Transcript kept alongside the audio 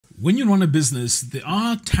When you run a business, there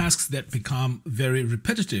are tasks that become very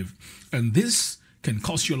repetitive, and this can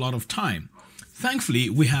cost you a lot of time.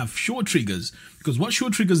 Thankfully, we have SureTriggers, because what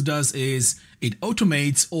SureTriggers does is it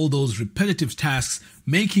automates all those repetitive tasks,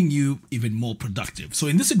 making you even more productive. So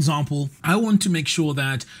in this example, I want to make sure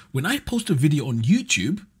that when I post a video on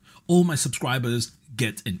YouTube, all my subscribers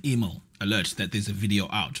get an email alert that there's a video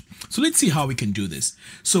out. So let's see how we can do this.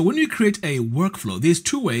 So when you create a workflow, there's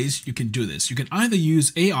two ways you can do this. You can either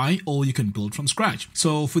use AI or you can build from scratch.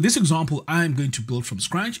 So for this example, I'm going to build from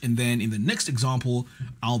scratch, and then in the next example,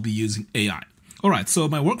 I'll be using AI. All right, so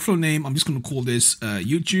my workflow name, I'm just going to call this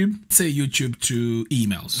YouTube. Say YouTube to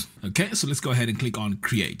emails. Okay, so let's go ahead and click on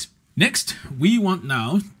create. Next, we want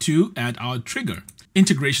now to add our trigger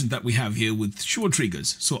integrations that we have here with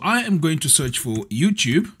SureTriggers. So I am going to search for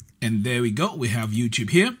YouTube, and there we go. We have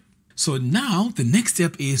YouTube here. So now the next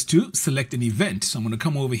step is to select an event. So I'm going to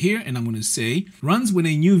come over here and I'm going to say runs when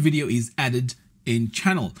a new video is added in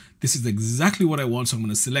channel. This is exactly what I want, so I'm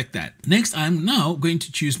going to select that. Next, I'm now going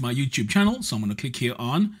to choose my YouTube channel. So I'm going to click here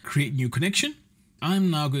on create new connection.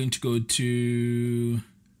 I'm now going to go to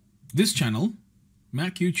this channel,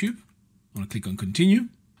 Mac YouTube. I'm going to click on continue.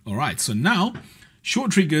 All right, so now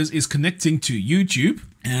SureTriggers is connecting to YouTube,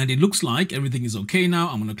 and it looks like everything is okay now.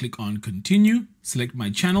 I'm going to click on continue, select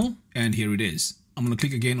my channel, and here it is. I'm going to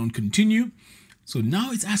click again on continue. So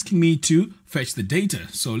now it's asking me to fetch the data.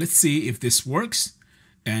 So let's see if this works.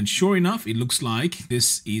 And sure enough, it looks like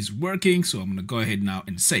this is working. So I'm going to go ahead now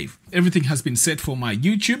and save. Everything has been set for my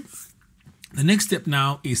YouTube. The next step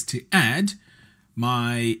now is to add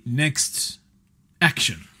my next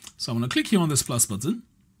action. So I'm going to click here on this plus button.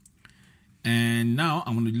 And now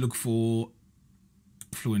I'm going to look for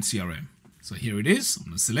Fluent CRM. So here it is. I'm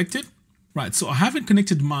going to select it. Right, so I haven't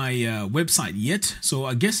connected my website yet. So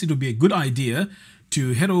I guess it would be a good idea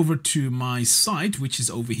to head over to my site, which is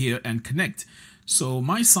over here, and connect. So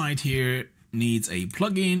my site here needs a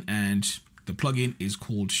plugin, and the plugin is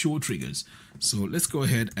called SureTriggers. So let's go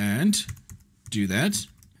ahead and do that.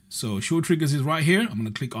 So SureTriggers is right here. I'm going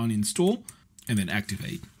to click on install and then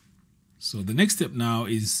activate. So the next step now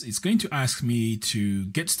is it's going to ask me to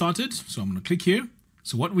get started. So I'm going to click here.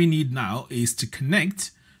 So what we need now is to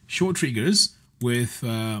connect SureTriggers with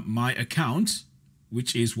my account,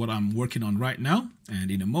 which is what I'm working on right now.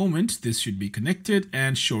 And in a moment, this should be connected,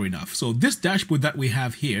 and sure enough. So this dashboard that we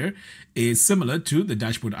have here is similar to the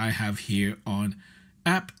dashboard I have here on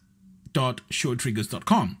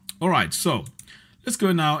app.suretriggers.com. All right, so let's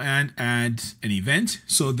go now and add an event.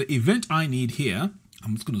 So the event I need here,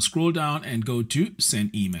 I'm just going to scroll down and go to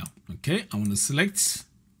send email. Okay, I want to select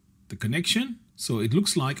the connection. So it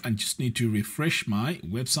looks like I just need to refresh my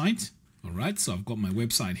website. All right, so I've got my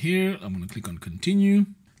website here. I'm going to click on continue.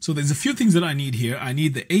 So there's a few things that I need here. I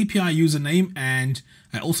need the API username, and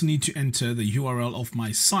I also need to enter the URL of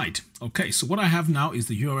my site. Okay, so what I have now is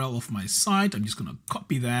the URL of my site. I'm just going to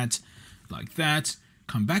copy that like that,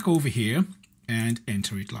 come back over here and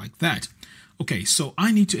enter it like that. Okay, so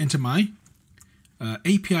I need to enter my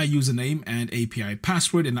API username and API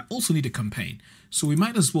password, and I also need a campaign. So we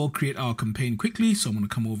might as well create our campaign quickly. So I'm going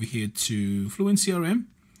to come over here to Fluent CRM,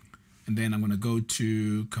 and then I'm going to go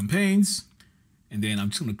to campaigns, and then I'm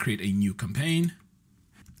just going to create a new campaign.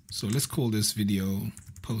 So let's call this video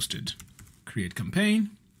posted, create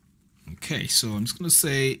campaign. Okay, so I'm just going to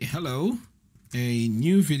say, hello, a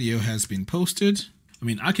new video has been posted. I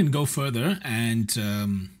mean, I can go further and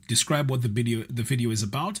describe what the video is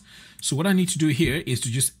about. So what I need to do here is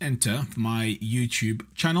to just enter my YouTube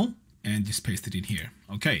channel and just paste it in here.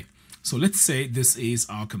 Okay, so let's say this is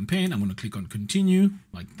our campaign. I'm going to click on continue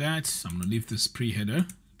like that. I'm going to leave this pre-header,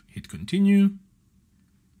 hit continue.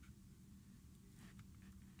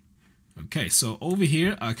 Okay, so over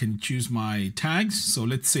here, I can choose my tags. So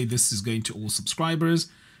let's say this is going to all subscribers.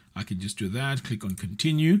 I can just do that, click on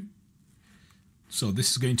continue. So this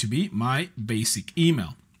is going to be my basic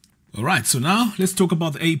email. All right, so now let's talk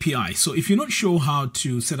about the API. So if you're not sure how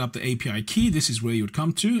to set up the API key, this is where you would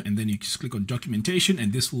come to, and then you just click on documentation,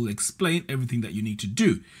 and this will explain everything that you need to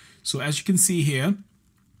do. So as you can see here,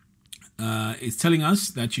 it's telling us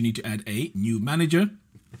that you need to add a new manager.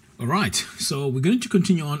 All right, so we're going to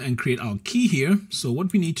continue on and create our key here. So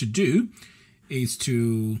what we need to do is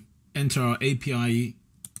to enter our API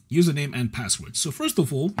username and password. So first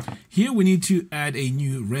of all, here we need to add a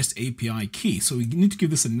new REST API key. So we need to give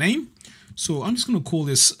this a name. So I'm just going to call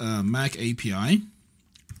this Mac API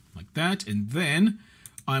like that. And then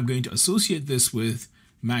I'm going to associate this with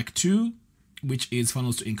Mac2, which is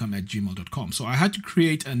funnelstoincome@gmail.com. So I had to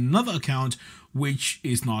create another account, which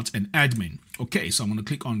is not an admin. Okay, so I'm going to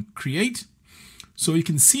click on create. So you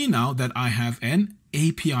can see now that I have an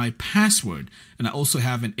API password and I also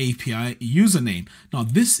have an API username. Now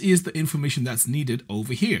this is the information that's needed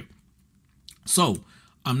over here. So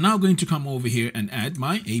I'm now going to come over here and add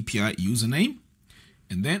my API username,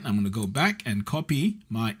 and then I'm going to go back and copy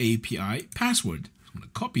my API password. I'm going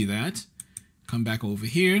to copy that, come back over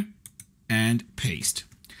here and paste.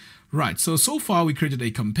 Right, so far we created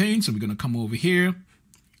a campaign, so we're going to come over here.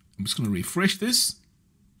 I'm just going to refresh this.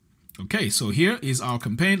 Okay, so here is our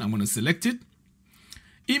campaign. I'm going to select it.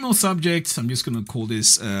 Email subject, I'm just going to call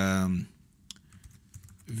this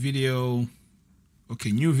video.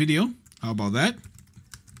 Okay, new video. How about that?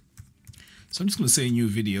 So I'm just going to say new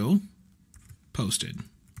video posted.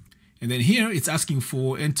 And then here it's asking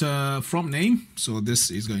for enter from name. So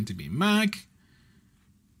this is going to be Mac.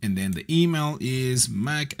 And then the email is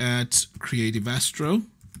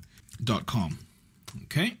mac@creativeastro.com.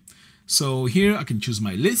 Okay. So here I can choose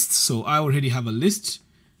my list. So I already have a list.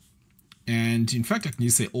 And in fact, I can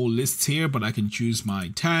just say all lists here, but I can choose my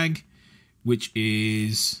tag, which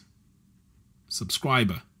is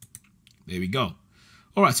subscriber. There we go.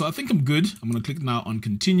 All right, so I think I'm good. I'm going to click now on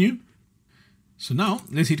continue. So now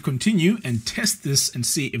let's hit continue and test this and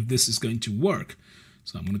see if this is going to work.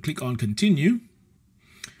 So I'm going to click on continue.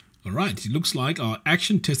 All right, it looks like our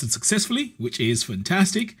action tested successfully, which is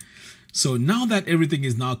fantastic. So now that everything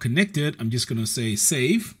is now connected, I'm just going to say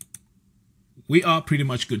save. We are pretty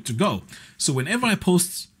much good to go. So whenever I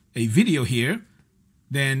post a video here,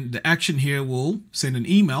 then the action here will send an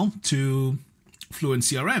email to Fluent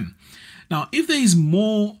CRM. Now, if there is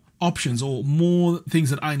more options or more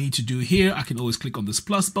things that I need to do here, I can always click on this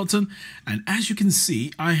plus button. And as you can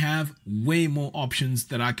see, I have way more options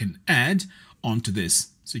that I can add onto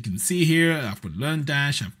this. So you can see here, I've got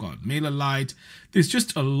LearnDash, I've got MailerLite. There's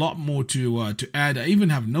just a lot more to add. I even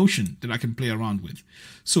have Notion that I can play around with.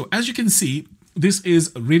 So as you can see, this is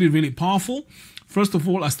really, really powerful. First of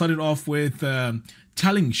all, I started off with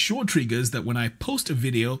telling SureTriggers that when I post a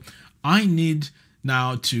video, I need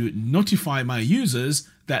now to notify my users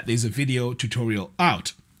that there's a video tutorial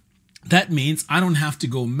out. That means I don't have to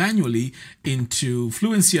go manually into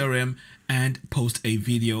Fluent CRM and post a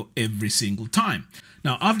video every single time.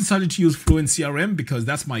 Now, I've decided to use Fluent CRM because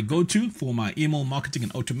that's my go-to for my email marketing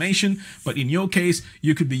and automation. But in your case,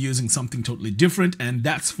 you could be using something totally different, and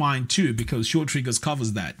that's fine too because SureTriggers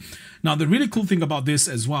covers that. Now, the really cool thing about this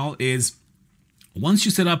as well is once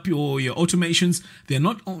you set up your automations, they're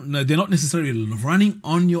not necessarily running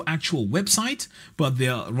on your actual website, but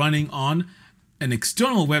they're running on an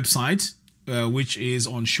external website, which is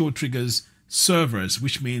on SureTriggers servers,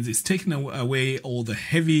 which means it's taking away all the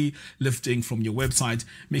heavy lifting from your website,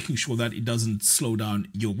 making sure that it doesn't slow down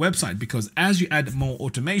your website. Because as you add more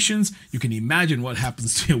automations, you can imagine what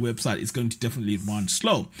happens to your website. It's going to definitely run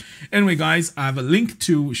slow. Anyway, guys, I have a link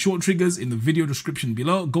to SureTriggers in the video description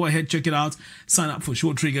below. Go ahead, check it out, sign up for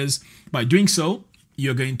SureTriggers. By doing so,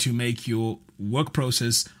 you're going to make your work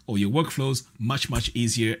process or your workflows much, much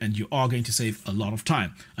easier, and you are going to save a lot of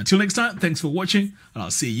time. Until next time, thanks for watching, and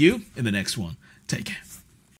I'll see you in the next one. Take care.